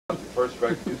your first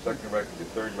record, your second record, your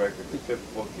third record, your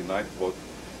fifth book, your ninth book,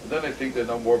 and then they think they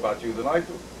know more about you than I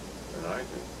do. And I do.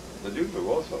 Than you do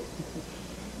also.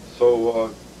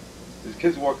 So these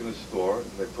kids walk in the store,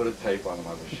 and they put a tape on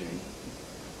my machine.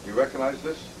 You recognize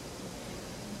this?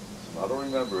 I don't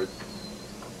remember it,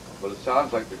 but it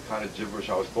sounds like the kind of gibberish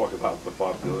I was talking about with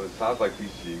Bob Dylan. It sounds like Pete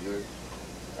Seeger,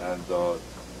 and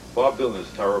Bob Dylan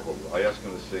is terrible. I asked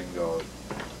him to sing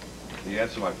The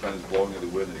Answer My Friend is Blowing in the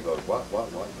Wind, and he goes, what?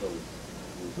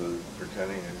 He was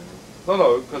Pretending.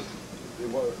 No, because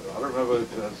I don't remember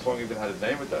if the song even had a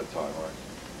name at that time, right?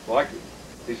 Well,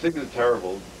 he sings it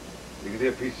terrible. You can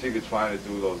hear Pete Seeger trying to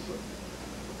do those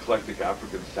eclectic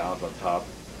African sounds on top,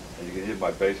 and you can hear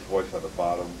my bass voice at the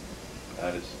bottom,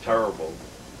 and it's terrible.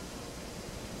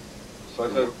 So I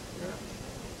said,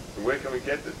 So where can we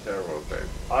get this terrible tape?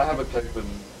 I have a tape in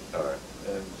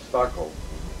Stockholm.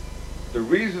 The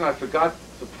reason I forgot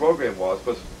the program was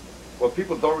because what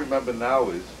people don't remember now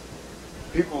is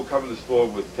people will come in the store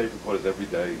with tape recorders every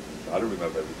day. I don't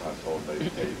remember every time I sold a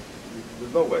tape.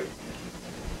 There's no way.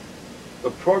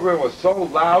 The program was so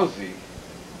lousy,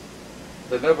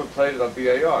 they never played it on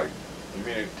BAI. You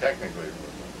mean it technically?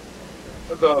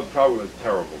 The program was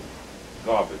terrible.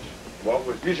 Garbage. What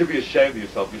was? You should be ashamed of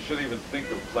yourself. You shouldn't even think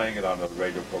of playing it on a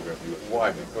radio program.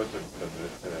 Why? Because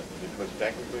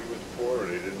technically it was poor, or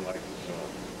they didn't like the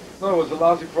song? No, it was a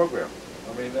lousy program.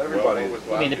 I mean, everybody. Well,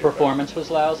 you mean the performance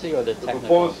was lousy, or the technical? The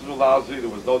performances were lousy. There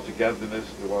was no togetherness.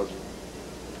 There wasn't.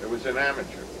 It was an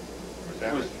amateur. It was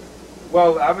amateur.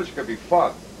 Well, amateur could be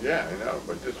fun. Yeah, I know,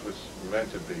 but this was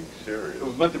meant to be serious. It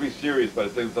was meant to be serious, but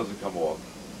it doesn't come off.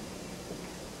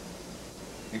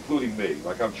 Including me.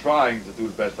 Like, I'm trying to do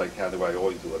the best I can the way I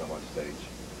always do when I'm on stage.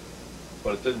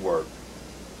 But it didn't work.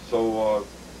 So,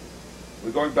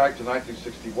 we're going back to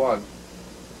 1961,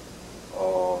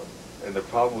 and the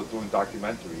problem with doing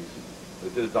documentaries, they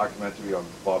did a documentary on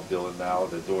Bob Dylan now,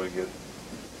 they're doing it,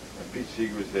 and Pete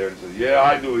Seeger was there and said, yeah,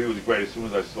 I knew he was great as soon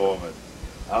as I saw him, and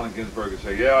Allen Ginsberg would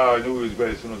say, yeah, I knew he was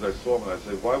great as soon as I saw him, and I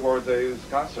said, why weren't they at his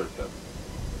concert then?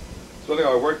 So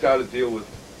anyway, I worked out a deal with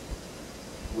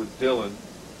Dylan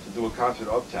to do a concert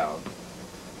uptown.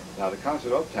 Now the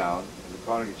concert uptown in the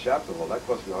Carnegie Chapter Hall, that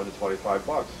cost me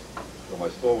 $125. So my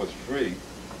store was free,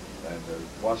 and the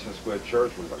Washington Square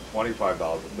Church was like $25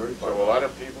 or $35. So a lot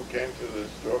of people came to the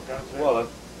store concert? Well,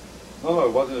 no,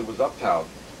 it wasn't. It was uptown.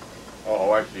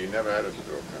 Oh, actually, you never had a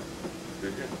store concert,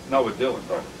 did you? No, with Dylan,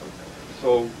 no.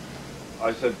 So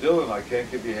I said, Dylan, I can't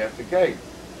give you half the gate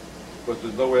because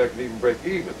there's no way I can even break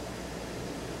even.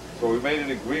 So we made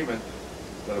an agreement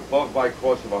that above my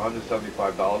cost of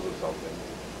 $175 or something,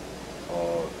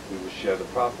 we would share the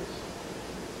profits.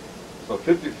 So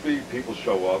 53 people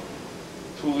show up.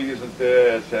 Tuli isn't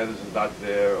there, Sanders is not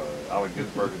there, Allen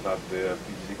Ginsberg is not there,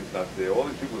 Pete Seeger's not there. All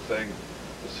these people are saying,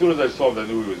 as soon as I saw him, I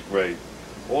knew he was great.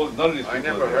 None of these people I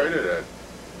never heard of that.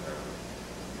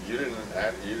 You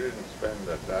didn't spend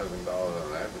 $1,000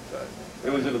 on advertising.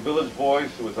 It was in the Village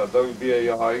Voice. It was on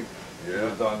WBAI. Yeah.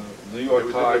 It was on New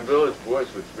York Times. It was Times. in the Village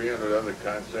Voice with 300 other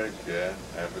concerts. Yeah,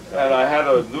 advertising. And I had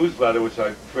a newsletter which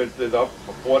I printed up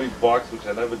for $40, which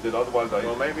I never did. Otherwise, I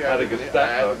had to get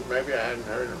stacked. Maybe I hadn't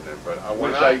heard of them, but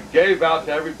I gave out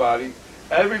to everybody.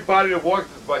 Everybody that walked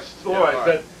into my store, I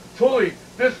said, Tuli,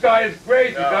 this guy is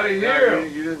great. You got to hear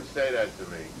him. You didn't say that to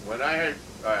me. When I heard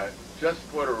Just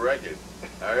for the Record,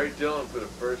 I heard Dylan for the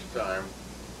first time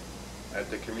at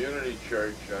the community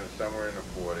church somewhere in the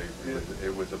 40s.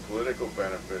 It was a political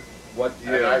benefit. What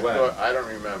year? I don't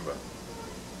remember.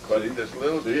 But this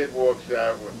little kid walks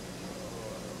out with,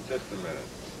 just a minute.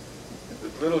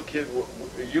 This little kid,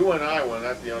 you and I were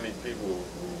not the only people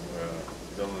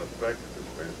who Dylan affected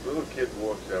this way. This little kid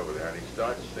walks out with that, and he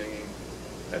starts singing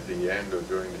at the end or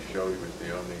during the show. He was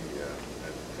the only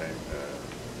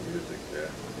music there.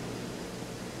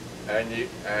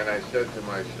 And I said to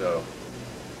myself,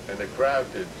 and the crowd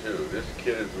did too, this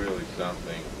kid is really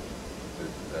something.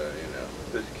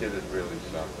 This kid is really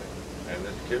something. And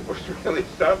this kid was really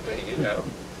something,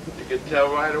 You could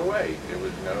tell right away. There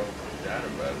was no doubt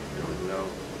about it. There was no,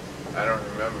 I don't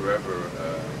remember ever,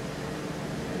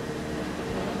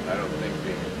 I don't think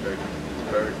being expected.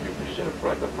 Very few people. You should have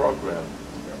brought the program.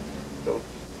 So,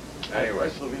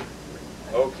 anyway.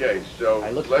 Okay, so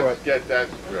let's get that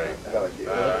straight.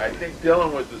 I think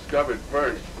Dylan was discovered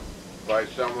first by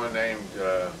someone named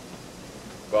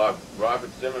Robert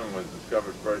Zimmerman was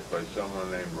discovered first by someone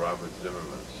named Robert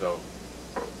Zimmerman. So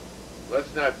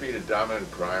let's not be the dominant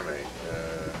primate.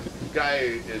 This guy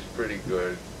is pretty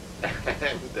good,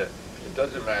 and it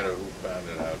doesn't matter who found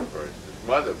it out first. His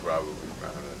mother probably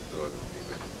found it, so he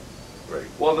was great.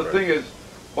 Well, the thing is,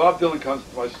 Bob Dylan comes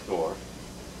to my store,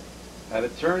 And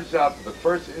it turns out that the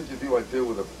first interview I did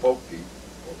with a folkie,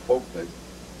 or folknik,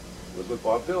 was with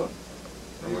Bob Dylan.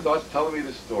 And he starts telling me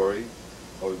the story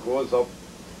how he grows up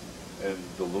in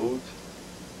Duluth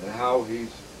and how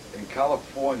he's in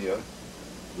California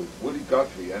with Woody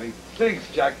Guthrie, and he thinks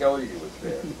Jack Elliott was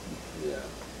there. Yeah.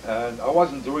 And I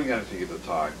wasn't doing anything at the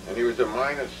time. And he was a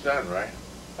miner's son, right?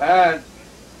 And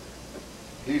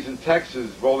he's in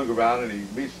Texas rolling around, and he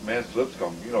meets Mance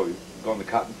Lipscomb. You know, you go in the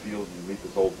cotton fields and you meet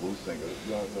this old blues singer.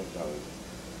 You know,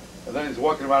 and then he's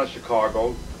walking around in Chicago,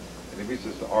 and he meets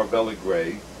this Arvella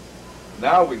Gray.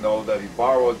 Now we know that he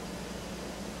borrowed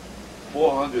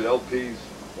 400 LPs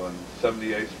on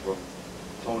 78s from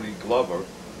Tony Glover,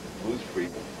 Blues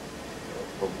Freak,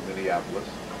 from Minneapolis.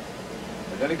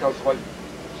 And then he comes to my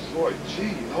store. Gee,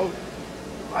 you know,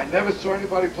 I never saw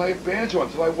anybody play banjo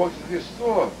until I walked into your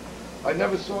store. I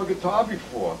never saw a guitar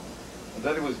before. And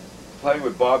then he was playing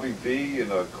with Bobby V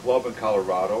in a club in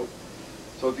Colorado.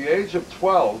 So at the age of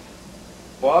 12,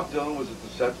 Bob Dylan was at the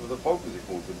center of the folk music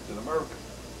movement in America.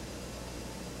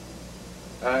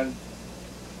 And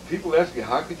people ask me,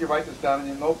 how could you write this down in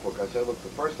your notebook? I said, look, the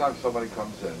first time somebody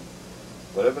comes in,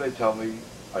 whatever they tell me,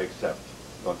 I accept,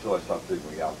 until I start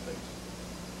figuring out things.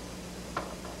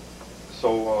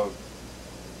 So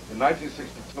in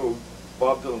 1962,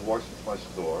 Bob Dylan walks into my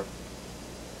store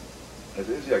and says,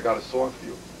 Izzy, I got a song for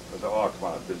you. I said, oh, come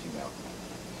on, I'm busy now.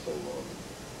 So,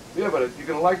 yeah, but you're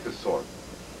going to like this song.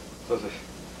 So I said,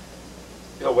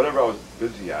 you know, whatever I was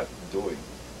busy at doing,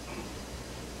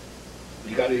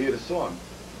 you got to hear the song.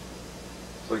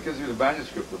 So he gives me the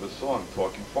manuscript of the song,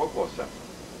 Talking Folklore Center.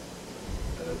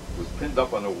 And it was pinned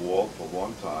up on the wall for a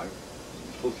long time.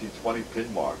 You still see 20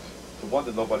 pin marks. It's a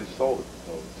wonder nobody stole it.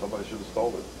 So somebody should have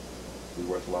stole it. It'd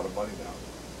be worth a lot of money now.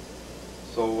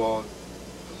 So I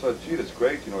said, gee, that's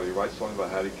great. You know, you write songs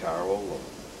about Hattie Carroll or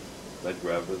Med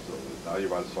Gravers, or now you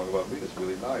write a song about me. That's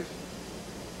really nice.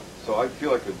 So I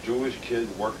feel like a Jewish kid,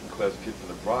 working class kid from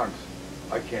the Bronx.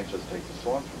 I can't just take the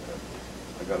song from him.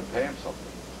 I got to pay him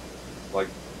something. Like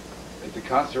at the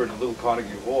concert in Little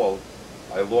Carnegie Hall,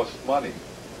 I lost money,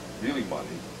 really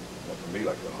money. Well, for me,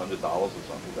 like $100 or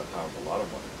something. That time was a lot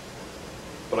of money.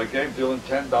 But I gave Dylan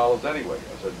 $10 anyway.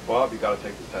 I said, Bob, you got to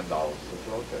take the $10. I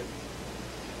said, okay.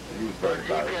 And he was very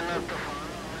embarrassed too.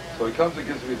 So he comes and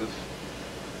gives me this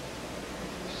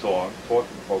song,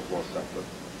 Talking Folklore Center,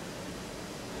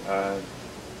 and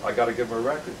I got to give him a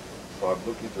record. So I'm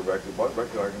looking at the record. What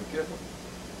record am I going to give him?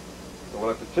 So what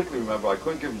I particularly remember, I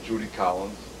couldn't give him Judy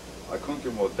Collins. I couldn't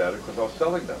give him Odetta because I was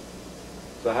selling them.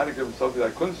 So I had to give him something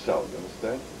I couldn't sell, you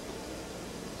understand?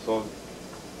 So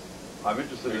I'm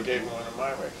interested in... You gave him one of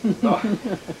my records. No.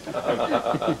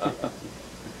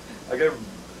 I gave him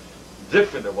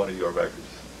different than one of your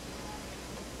records.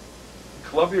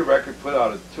 Columbia Record put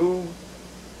out a 2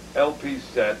 LP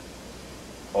set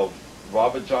of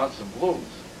Robert Johnson blues.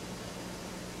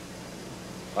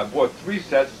 I bought 3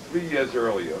 sets 3 years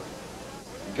earlier.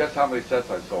 And guess how many sets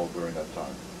I sold during that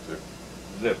time?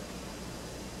 Zip.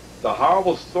 The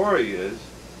horrible story is,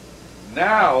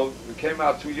 now, it came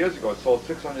out 2 years ago, it sold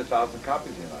 600,000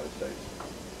 copies in the United States.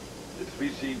 It's 3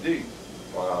 CDs.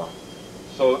 Wow.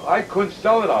 So I couldn't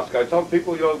sell it, Oscar. I tell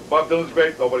people, you know, Bob Dylan's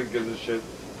great, nobody gives a shit.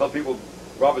 Tell people,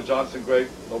 Robert Johnson great,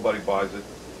 nobody buys it.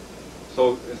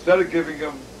 So instead of giving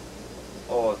him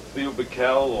Theo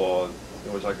Bickel, or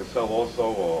which I could sell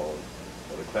also, or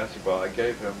the Classic Bar, I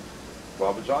gave him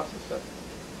Robert Johnson set.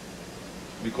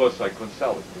 Because I couldn't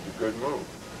sell it. It was a good move.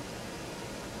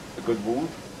 A good move?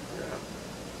 Yeah.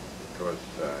 Because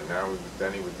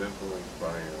then he was influenced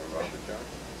by Robert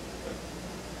Johnson.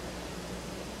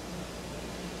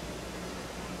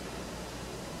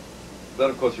 Then,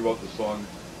 of course, he wrote the song.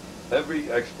 Every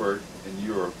expert in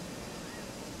Europe,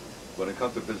 when it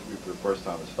comes to visit me for the first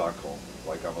time in Stockholm,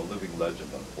 like I'm a living legend,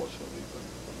 unfortunately, but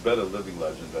a better living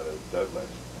legend than a dead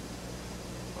legend.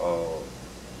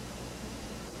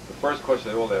 The first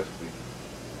question they all ask me,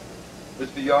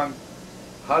 Mr. Young,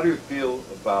 how do you feel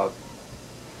about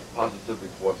positively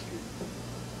Tversky?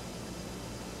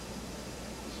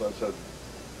 So I said,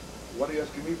 what are you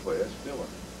asking me for? Ask Dylan.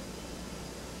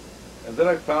 And then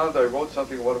I found I wrote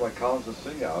something in one of my columns in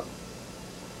Sing Out.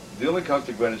 Dylan comes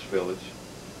to Greenwich Village.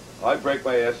 I break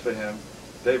my ass for him.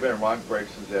 Dave Van Ronk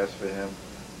breaks his ass for him.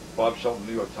 Bob Shelton,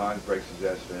 New York Times, breaks his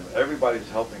ass for him. Everybody's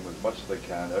helping him as much as they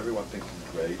can. Everyone thinks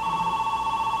he's great.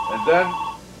 And then...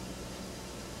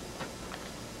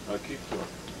 I'll keep going.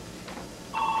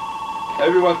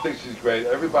 Everyone thinks he's great.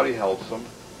 Everybody helps him.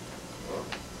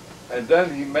 And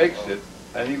then he makes it,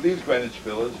 and he leaves Greenwich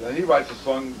Village, and he writes a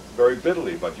song very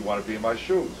bitterly, but you want to be in my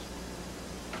shoes.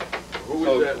 Who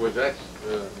was that?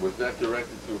 Was that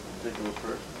directed to a particular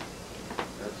person?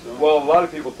 That soon? Well, a lot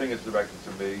of people think it's directed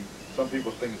to me. Some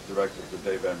people think it's directed to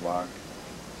Dave Van Ronk.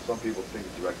 Some people think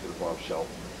it's directed to Bob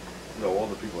Shelton. You know, all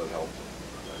the people that helped him.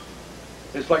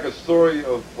 It's like a story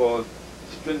of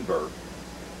Strindberg.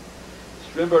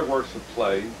 Strindberg works a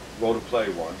play, wrote a play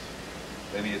once,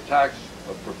 and he attacks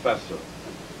a professor,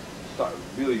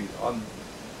 really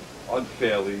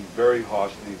unfairly, very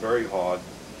harshly, very hard,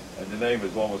 and the name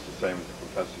is almost the same as the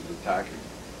professor's attacking.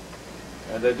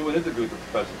 And they do an interview with the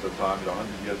professor at the time,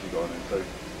 100 years ago, and they say,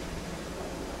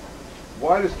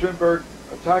 "Why does Strindberg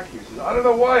attack you?" He says, "I don't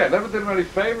know why. I never did him any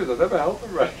favors. I never helped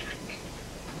him right."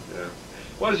 Yeah.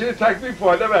 What does he attack me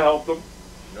for? I never helped him.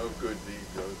 No good deed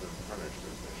goes unpunished,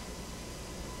 is there?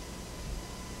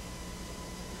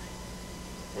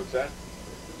 What's that?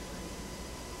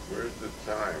 Where's the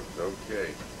Times?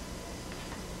 Okay.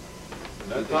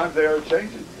 The times they are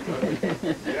changing.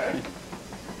 Yeah.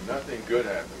 Nothing good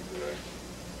happened today.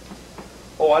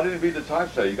 Oh, I didn't read the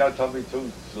Times today. You got to tell me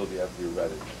too, Sylvia, after you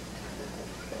read it.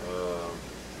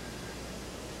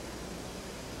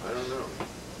 I don't know.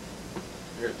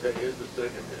 Here's the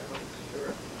second here.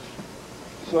 Sure.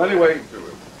 So anyway,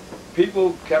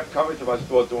 people kept coming to my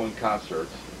store doing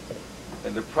concerts,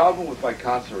 and the problem with my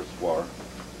concerts were,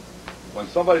 when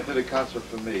somebody did a concert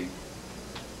for me,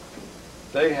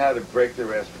 they had to break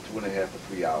their ass for 2.5 to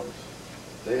 3 hours.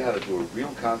 They had to do a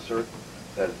real concert.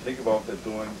 They had to think about what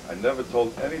they're doing. I never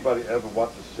told anybody ever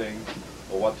what to sing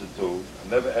or what to do. I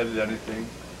never edited anything.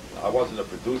 I wasn't a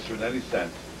producer in any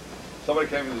sense. Somebody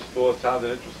came in the store,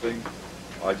 sounded interesting,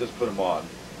 I just put them on.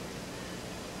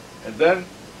 And then,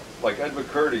 like Ed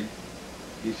McCurdy,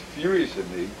 he's furious at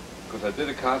me because I did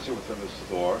a concert with him in the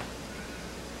store.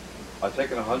 I've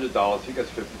taken $100, he gets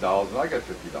 $50, and I get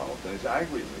 $50, and he's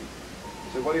angry at me.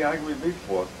 He said, "What are you angry at me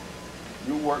for?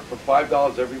 You work for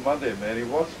 $5 every Monday at Manny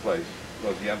Roth's place." He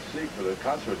was the MC for the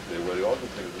concerts there where the organ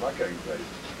singers are not getting paid.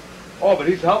 "Oh, but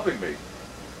he's helping me."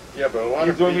 Yeah, but a lot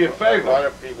He's of doing people, me a favor. A lot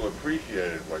of people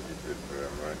appreciated what you did for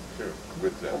them, right? Too,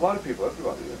 with them. A lot of people,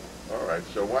 everybody did. All right.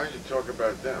 So why don't you talk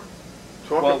about them?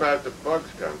 Talk Well, about the Bugs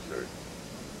concert.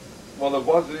 Well, it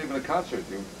wasn't even a concert.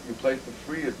 You played for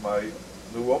free at my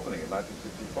new opening in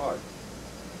 1965.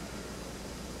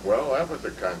 Well, that was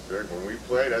a concert. When we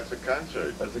played, that's a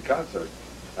concert. That's a concert.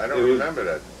 I don't remember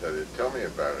that. Tell me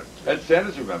about it. Ed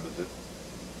Sanders remembers it.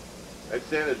 Ed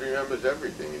Sanders remembers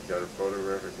everything. He's got a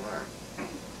photographic mind.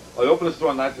 I opened the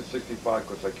store in 1965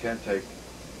 because I can't take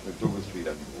McDougal Street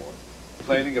anymore.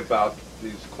 Complaining about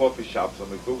these coffee shops on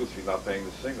McDougal Street not paying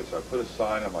the singers. So I put a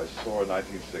sign on my store in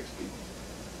 1960.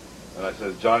 And I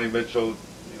said, Johnny Mitchell,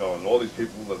 you know, and all these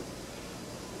people,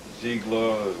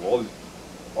 Ziegler, all these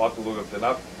Arthur Luger, they're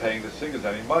not paying the singers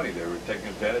any money. They were taking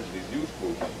advantage of these youth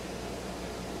groups.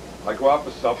 I go out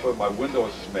for supper, my window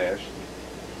is smashed.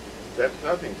 That's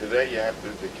nothing. Today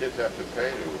the kids have to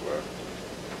pay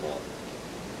to more.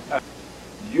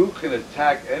 You can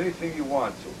attack anything you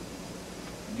want to.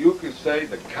 You can say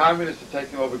the communists are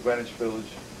taking over Greenwich Village.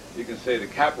 You can say the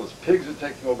capitalist pigs are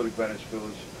taking over the Greenwich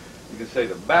Village. You can say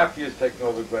the mafia is taking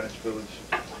over Greenwich Village.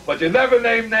 But you never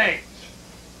name names.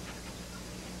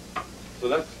 So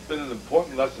that's been an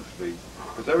important lesson for me.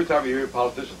 Because every time you hear a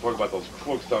politician talk about those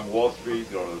crooks on Wall Street,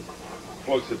 you know, the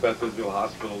crooks at Beth Israel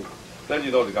Hospital, then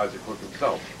you know the guy's a crook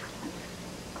himself.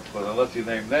 But unless you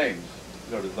name names,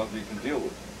 you know, there's nothing you can deal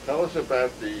with. Tell us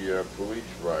about the police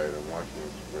riot in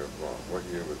Washington Square Park. What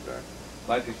year was that?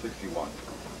 1961.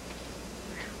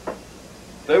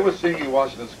 They were singing in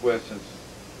Washington Square since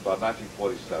about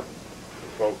 1947. The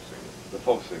folk singers. The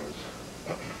folk singers.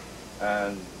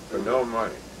 And For no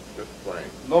money, just playing.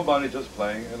 no money, just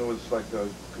playing, and it was like a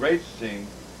great scene.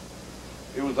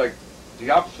 It was like the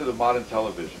opposite of modern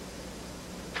television.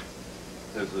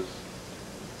 There's this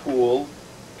pool,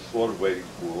 sort of waiting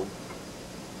pool,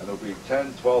 and there'll be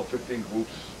 10, 12, 15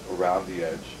 groups around the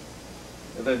edge.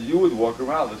 And then you would walk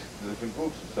around, listen to different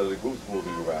groups. Instead of the groups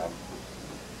moving around,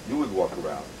 you would walk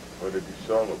around. Or there'd be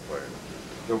solo players.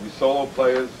 There would be solo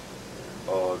players,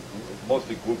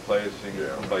 mostly group players singing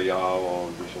Yeah. Kumbaya or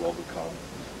We Shall Overcome,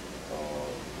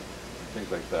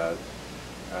 things like that.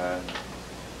 And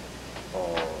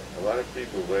A lot of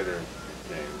people later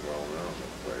became well known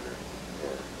later.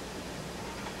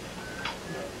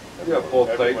 yeah, Paul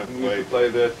Everyone Clayton used to play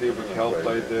there, Theodore everyone Kell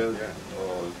played there, yeah.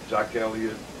 Jack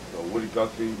Elliott, Woody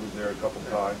Guthrie was there a couple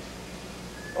times.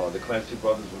 The Clancy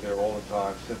brothers were there all the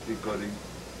time. Cynthia Gooding,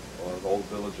 an old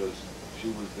villager, she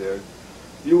was there.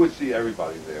 You would see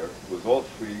everybody there. It was all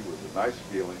free. It was a nice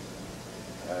feeling.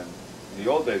 And in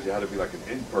the old days, you had to be like an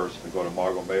in-person to go to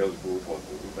Margot Mayo's group or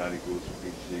to Manny Groups or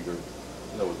Pete Seeger.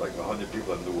 You know, it was like 100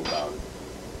 people that knew about it.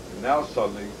 And now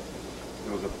suddenly,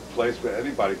 there was a place where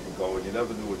anybody could go, and you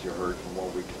never knew what you heard from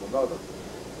one week to another.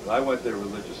 And I went there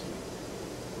religiously.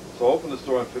 So I opened the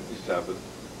store on 57,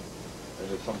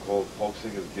 and it's some called Folk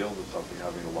Singers Guild or something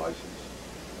having a license.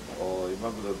 Oh, you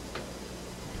remember the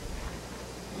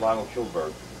Lionel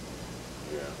Kilberg?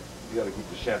 Yeah. He had a group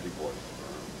of shanty boys.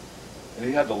 And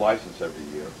he had the license every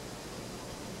year.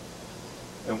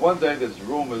 And one day there's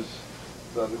rumors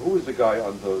that, who was the guy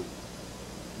under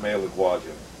Mayor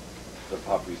LaGuardia that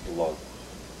Papa used to love?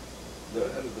 The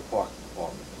head of the park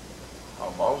department.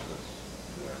 Oh, Moses.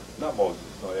 Yeah. Not Moses,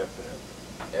 no, after him.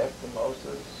 After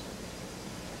Moses?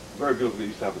 Very beautiful. He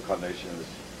used to have the carnation in his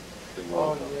thing.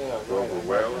 Oh, yeah. Grover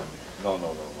Whalen? No.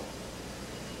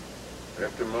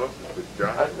 After Moses was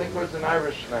John. I think it was an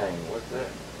Irish name, was it?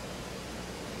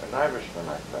 An Irishman,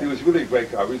 I think. He was really a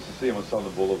great guy. We used to see him on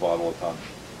Southern Boulevard all the time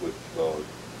with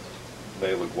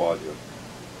Mayor LaGuardia.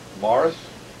 Morris?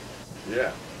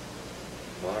 Yeah.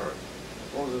 Morris.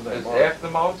 What was his name? Is Morris? after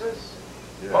Moses?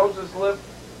 Yeah. Moses lived?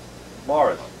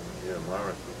 Morris. Yeah,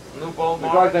 Morris. Newbold The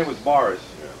Morris? guy's name was Morris.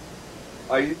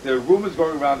 Yeah. There are rumors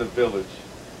going around the village.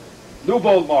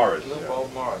 Newbold Morris.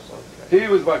 Newbold Morris, okay. He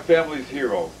was my family's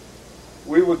hero.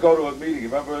 We would go to a meeting,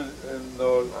 remember,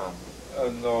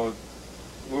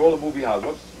 we were all the movie houses.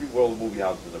 What's the street where all the movie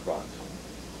houses in the Bronx?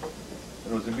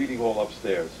 And there was a meeting hall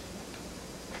upstairs.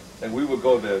 And we would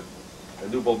go there,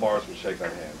 and Newbold Morris would shake our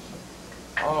hands.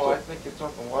 Oh, So- I think you're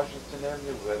talking Washington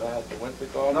Avenue where they had the Winter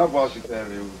Garden. Not Washington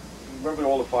Avenue. Remember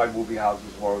all the 5 movie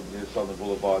houses were near Southern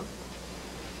Boulevard?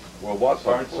 Well, what's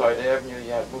Burnside Avenue,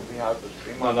 you had movie houses. No,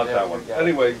 Fremont not that Avenue, one. you had-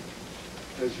 Anyway,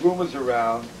 there's rumors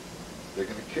around. They're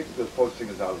going to kick the folk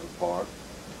singers out of the park.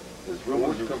 There's Who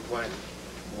rumors. was complaining?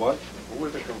 What? Who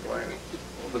was complaining?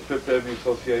 The Fifth Avenue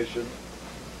Association.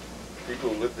 People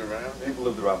who lived around there? People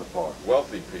lived around the park.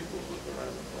 Wealthy people lived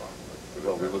around the park.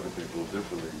 Well, we look at people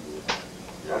differently.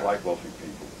 Yeah. I like wealthy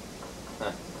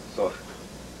people. So,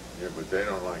 Yeah, but they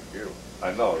don't like you.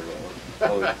 I know.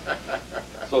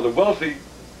 So the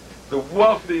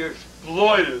wealthy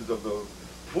exploiters of the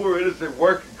poor, innocent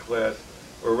working class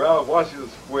around Washington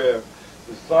Square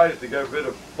decided to get rid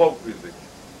of folk music.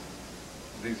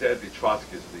 These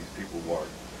anti-Trotskyists, these people were.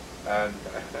 And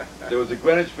there was a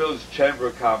Greenwich Village Chamber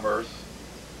of Commerce,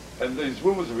 and these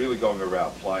rumors were really going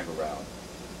around, flying around.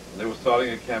 And they were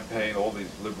starting a campaign, all these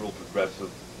liberal,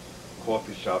 progressive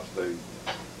coffee shops,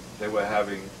 they were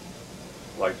having,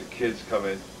 like, the kids come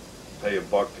in, pay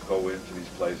 $1 to go into these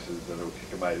places, and they would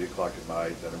kick them out at 8 o'clock at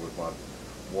night, and they would want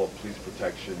more police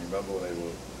protection. You remember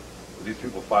when these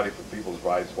people fighting for people's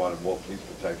rights wanted more police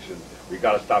protection? We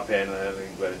got to stop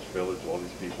handling Greenwich Village, all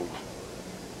these people.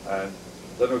 And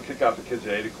then they would kick out the kids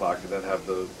at 8 o'clock and then have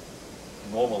the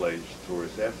normal age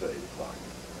tourists after 8 o'clock.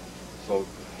 So,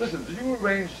 listen, did you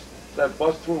arrange that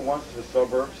bus tour once to the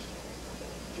suburbs?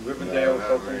 To Riverdale or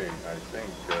something? Me. I think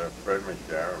Fred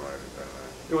McDarrah might have done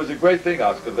that. It was a great thing,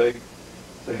 Oscar. They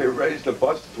arranged a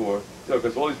bus tour,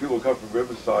 because all these people come from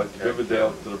Riverside to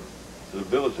Riverdale to the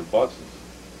village in buses.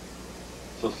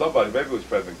 So somebody, maybe it was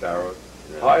Fred McDarrah,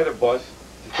 hired a bus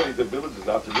to take the villagers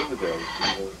out to Riverdale to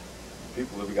see the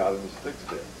people living out in the sticks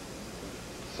there.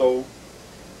 So,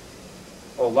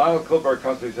 Lionel Kilberg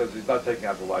comes to me and says he's not taking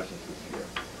out the license this year.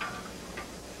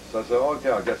 So I said,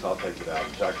 okay, I guess I'll take it out.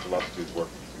 And Jack Gillespie is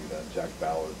working for me then, Jack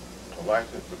Ballard. A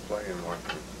license to play in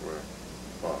Washington Square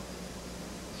Park.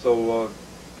 So,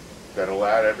 That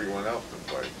allowed everyone else to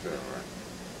play too, right?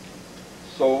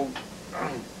 So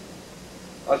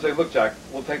I say, look, Jack,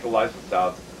 we'll take the license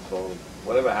out. So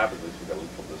whatever happens is we got a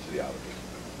little publicity out of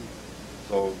it.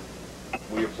 So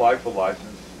we applied for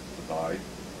license, it's denied.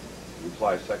 We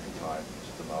apply a second time,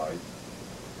 it's denied.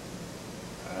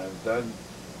 And then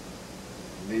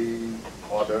me,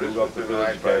 So this moved was up to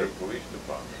denied Village by Bay. the police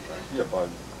department, right? Yeah, but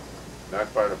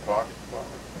Not by the park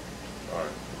department. All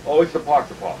right. oh, it's the park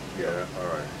department. Yeah, all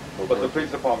right. But the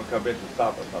police department come in to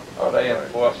stop us, not the Oh, park. they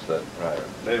enforced it, right.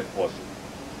 They enforce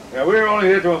it. Yeah, we're only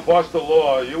here to enforce the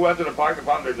law. You went to the park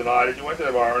department, they denied it. You went to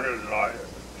the bar, and they denied it.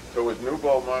 So was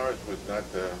Newbold Morris was not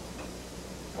the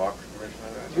park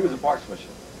commissioner then? He was a parks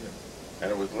commissioner. And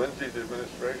it was Lindsay's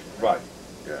administration? Right.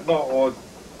 Yeah. No, or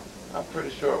I'm pretty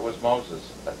sure it was Moses.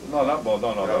 no, not Bo.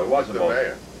 No, it wasn't the Bo.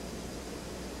 mayor.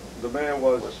 The mayor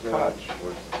was Was Koch.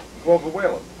 Grover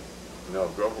Whalen. No,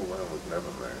 Grover Whalen was never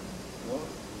mayor. No?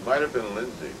 Might have been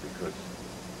Lindsay because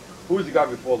Who was the guy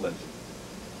before Lindsay?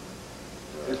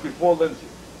 It's before Lindsay.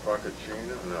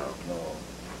 Procaccino? No.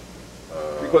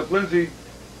 No. Because Lindsay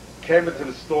came into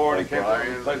the store and he came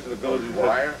to the place in the village and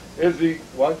Dwyer? said, Izzy,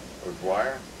 what? Was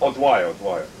Dwyer? Oh, Dwyer.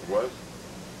 Was?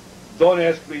 Don't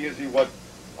ask me, Izzy, what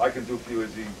I can do for you,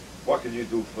 Izzy. What can you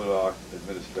do for our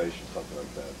administration, something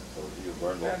like that. So he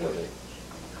learned all Kennedy. that.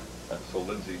 So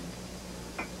Lindsay,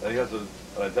 and he has an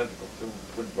identical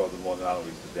twin brother-in-law now who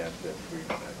used to dance there free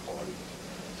at parties.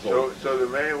 So the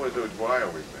mayor was a Dwyer,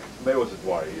 we think. The mayor was a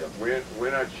Dwyer, yeah.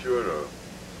 We're not sure though.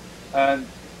 And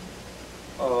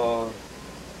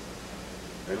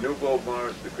Newbold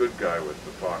Morris, the good guy, was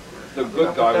the parkman. the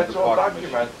good guy was That's the all park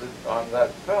commissioner. documented on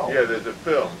that film. Yeah, there's a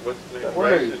film. What's the name?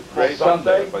 Wait, Grayson.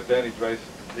 Sunday by Danny Drayson.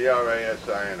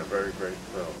 D-R-A-S-I-N, a very great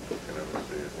film. You can never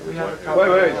see it. We have a It's copy.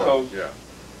 Wait, so yeah.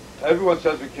 everyone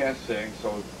says we can't sing,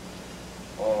 so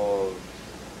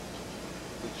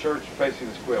the church facing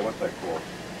the square, what's that called?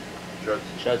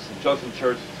 Judson. Judson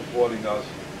Church is supporting us,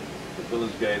 the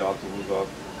Village Gate, Alta Rudolph,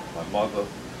 my mother,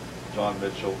 John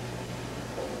Mitchell,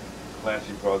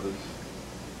 Clancy Brothers,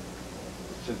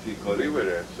 Cynthia Goody. We were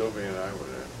there. Sylvia and I were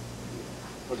there.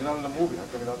 Was he not in the movie? How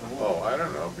come he not in the movie? Oh, I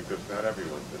don't know, because not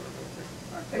everyone's in the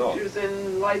movie. No. Pictures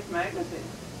in Life magazine.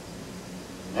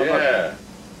 Yeah.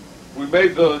 We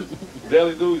made the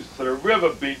Daily News to the river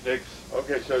beatniks.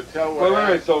 Okay, so tell what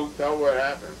Wait, so tell what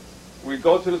happened. we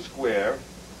go to the square,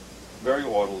 very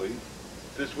orderly,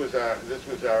 This was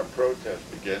our protest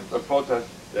against the protest,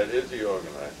 that Izzy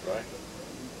organized, right?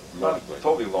 not Mostly.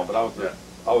 totally alone, but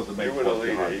I was the main You were the force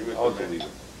leader. behind it. He was I was the the main-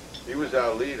 leader. He was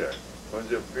our leader. Was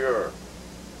the Fuhrer.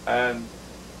 And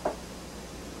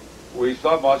we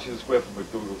started marching the square from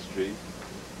McDougal Street,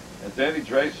 and Danny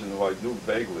Drayson, who I knew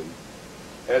vaguely,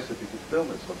 asked if he could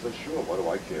film it. So I said, sure, why do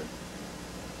I care?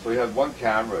 So he had one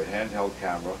camera, a handheld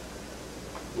camera,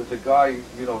 with a guy,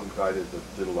 you know, the guy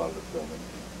that did a lot of the filming.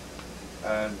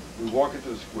 And we walk into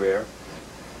the square,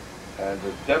 and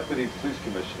the deputy police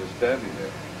commissioner is standing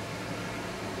there.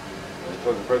 And he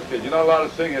told the first kid, you're not allowed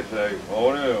to sing here today.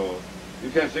 Oh, no. You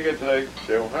can't sing here today.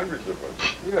 There were hundreds of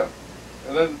us. Yeah.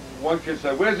 And then one kid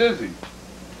said, where's Izzy?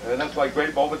 And that's my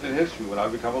great moment in history when I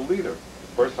become a leader.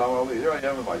 The first time I'm a leader, here I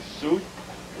am in my suit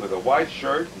with a white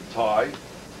shirt and tie.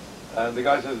 And the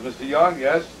guy says, Mr. Young,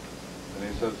 yes? And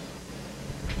he says,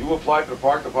 you applied to the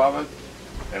park department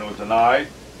and it was denied.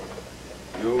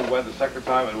 You went the second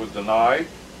time and it was denied.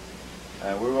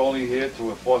 And we were only here to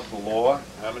enforce the law.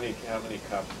 How many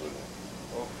cops were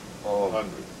there? Oh, 100.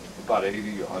 about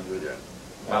 80 or 100. Yeah.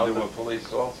 Now And the there were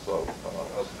police also.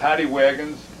 paddy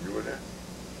wagons. You were there.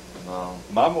 No,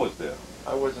 Mama was there.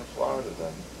 I was in Florida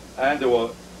then. And there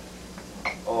were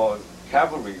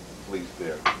cavalry police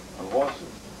there on horses.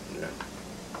 Yeah.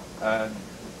 And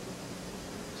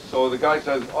so the guy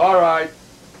says, all right,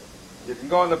 you can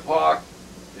go in the park,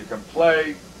 you can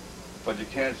play, but you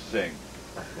can't sing.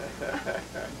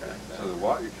 So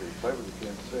what? You can play, but you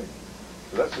can't sing.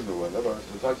 So that's in the way.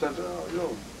 So I said, oh, you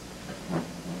know,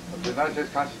 the United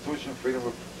States Constitution, freedom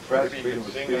of press, Maybe you freedom can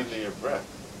of sing speech. under your breath.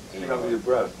 Sing under your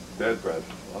breath. Bad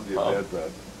breath. Under your bad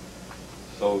breath.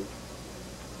 So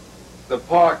the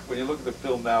park, when you look at the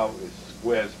film now, is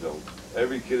Squaresville.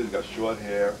 Every kid has got short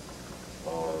hair.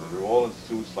 They're all in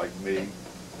suits like me.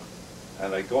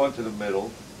 And I go into the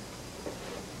middle,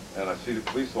 and I see the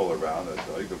police all around. I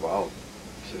say, wow,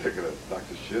 they're going to knock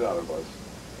the shit out of us.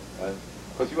 And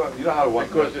because you know how to watch.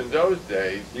 Because in those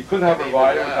days, you couldn't have a even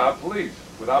riot now, without police.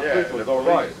 Without yeah, police, there was the no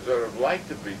police riot. sort of like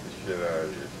to beat the shit out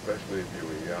of you, especially if you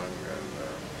were young and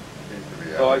seemed to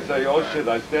be So I having say, a oh good shit,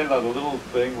 time. I stand on a little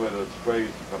thing where the spray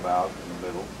used to come out in the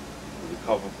middle, with a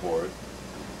cover for it,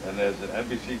 and there's an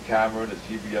NBC camera and a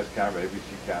CBS camera, ABC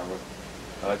camera,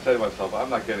 and I say to myself, I'm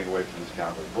not getting away from this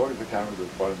camera. As long as the camera's in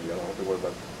front of me, I don't have to worry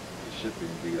about the shit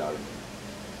being beat out of me.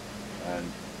 And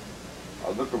I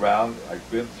look around, I've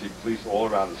been to see police all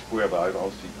around the square, but I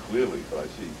don't see clearly, but I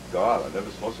see, God, I never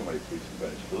saw so many police in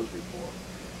Greenwich Village before.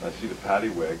 And I see the paddy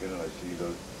wagon, and I see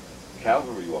the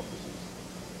cavalry officers.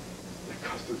 They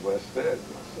cost us last stand.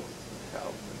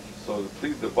 So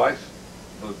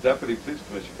the deputy police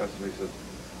commissioner comes to me and says,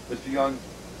 Mr. Young,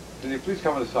 can you please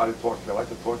come on the side and talk to me? I'd like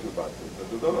to talk to you about this. I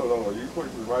said, no, you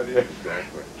talking to me right here.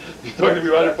 Exactly. You're talking to me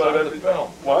right in That's front on of the me. film.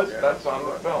 What? Yeah. That's on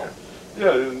the film.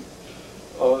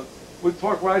 Yeah, we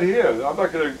talk right here. I'm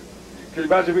not going to, can you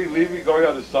imagine me leaving, going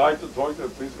on the side to talk to the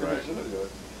police commissioner? Right.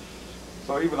 Yeah.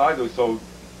 So even I do,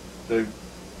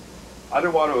 I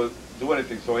didn't want to do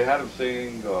anything, so I had him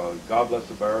singing God Bless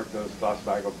America, Star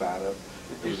Spangled Banner.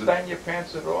 Did you stain your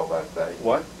pants at all that day?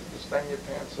 What? Did you stain your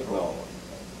pants at No. all?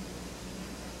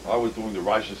 I was doing the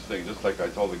righteous thing, just like I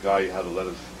told the guy he had to let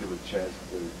us give a chance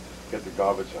to get the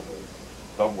garbage on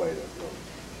the dumbwaiter.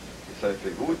 The same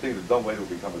thing. Who would think the dumbwaiter would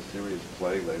become a serious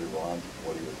play later on,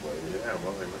 40 years later? Yeah,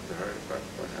 well, they must have heard about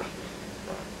what happened.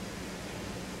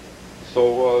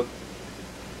 So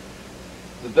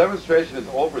the demonstration is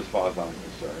over as far as I'm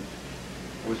concerned.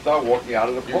 We start walking out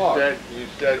of the park. You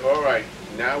said, all right,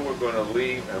 now we're going to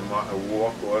leave and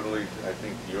walk orderly, I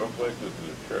think, to your place or to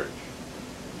the church?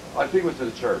 I think it was to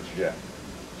the church. Yeah.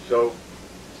 So,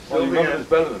 Well, you remember this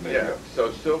better than me. yeah.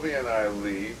 So Sylvia and I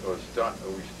leave, we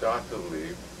start to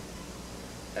leave,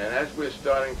 and as we're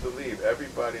starting to leave,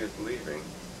 everybody is leaving.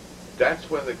 That's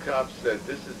when the cops said,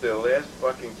 this is their last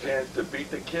fucking chance to beat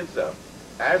the kids up.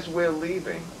 As we're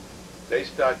leaving, they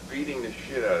start beating the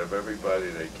shit out of everybody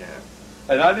they can.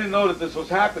 And I didn't know that this was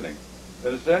happening.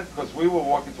 Understand? Because we were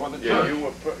walking toward the Yeah,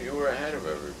 church. you were ahead of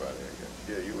everybody, I guess.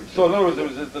 Yeah, you were. So in other words, it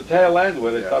was at the tail end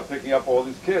where they Yeah. started picking up all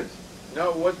these kids. No,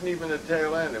 it wasn't even the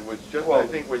tail end. It was just, Well, I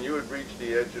think, when you had reached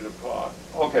the edge of the park,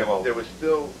 Okay, well, there was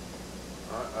still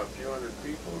a few hundred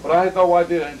people. but I had no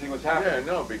idea anything was Yeah, happening.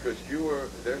 no, because you were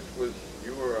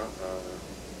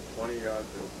 20 yards.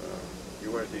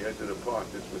 You were at the edge of the park.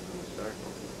 This was in the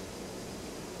circle.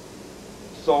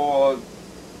 So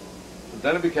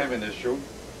then it became an issue.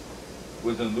 It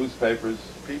was in the newspapers.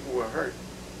 People were hurt,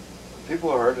 People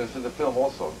were hurt, and it's in the film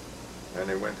also. and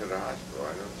they went to the hospital.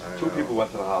 I don't Two know. people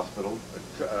went to the hospital.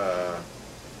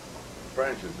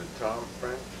 French, is it Tom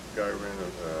French? Guy ran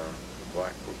a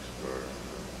black bookstore.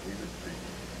 He was the.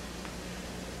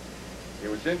 It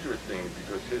was interesting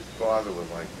because his father was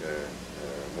like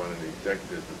one of the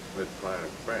executives of Smith Klein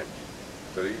and French,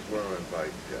 so these weren't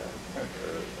like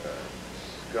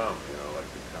scum, you know, like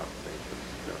the cop thinks of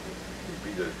scum.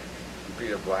 He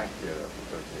beat a black kid up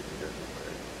because he could get his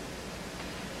way.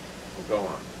 Well, go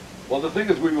on. Well, the thing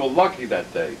is, we were lucky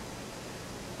that day.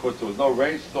 Of course, there was no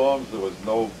rainstorms, there was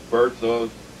no birds,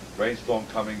 rainstorm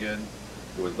coming in,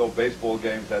 there was no baseball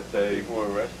games that day. People were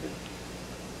arrested.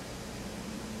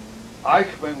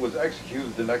 Eichmann was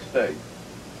executed the next day.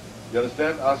 You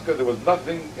understand, Oscar? There was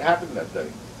nothing happening that day.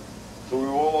 So we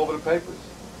were all over the papers.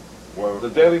 Well, The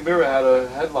Daily Mirror had a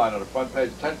headline on the front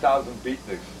page, 10,000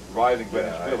 beatniks rioting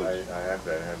Greenwich Village. I have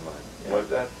that headline. Yeah,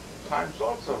 that Times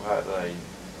also had a.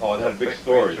 Oh, it had a big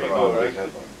story. big No, story. big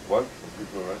headline. What?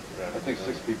 People arrested. I think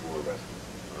 6 people were arrested.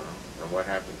 And what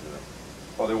happened to them?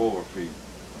 Oh, they all were free.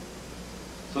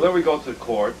 So then we go to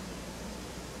court,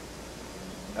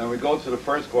 and we go to the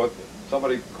first court.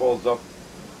 Somebody calls up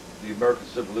the American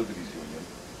Civil Liberties Union.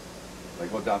 They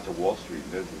go down to Wall Street,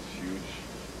 and there's this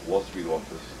huge Wall Street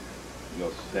office. You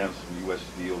know, stamps from U.S.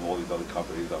 Steel and all these other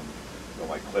companies.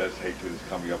 My class hatred is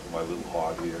coming up with my little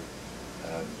heart here.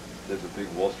 And there's a big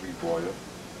Wall Street lawyer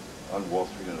on Wall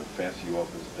Street in a fancy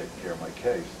office taking care of my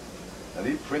case. And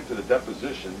he printed a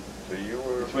deposition. So you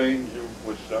were you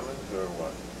were summoned or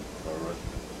what? Or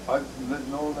arrested?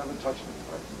 No one ever touched me.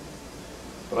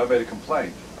 But I made a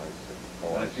complaint. I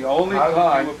see. And it's the only How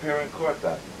time. did you appear in court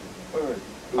then? Wait.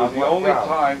 It was On the what only ground?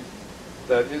 time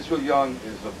that Izzy Young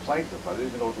is a plaintiff. I didn't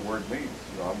even know what the word means.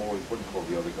 You know, I'm always wouldn't call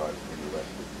the other guys being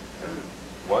arrested.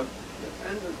 What?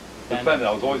 Defendant. Defendant.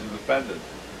 I was always a defendant.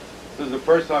 This is the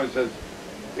first time it says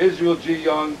Israel G.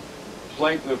 Young,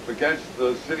 plaintiff against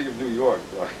the city of New York.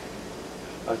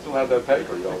 I still have that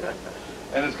paper, you know.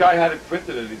 And this guy had it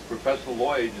printed in these professional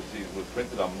law agencies. It was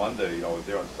printed on Monday. You know, I was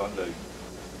there on Sunday.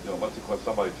 You know, it must have cost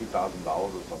somebody $2,000 or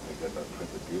something to get that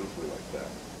printed beautifully like that.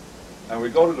 And we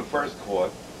go to the first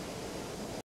court,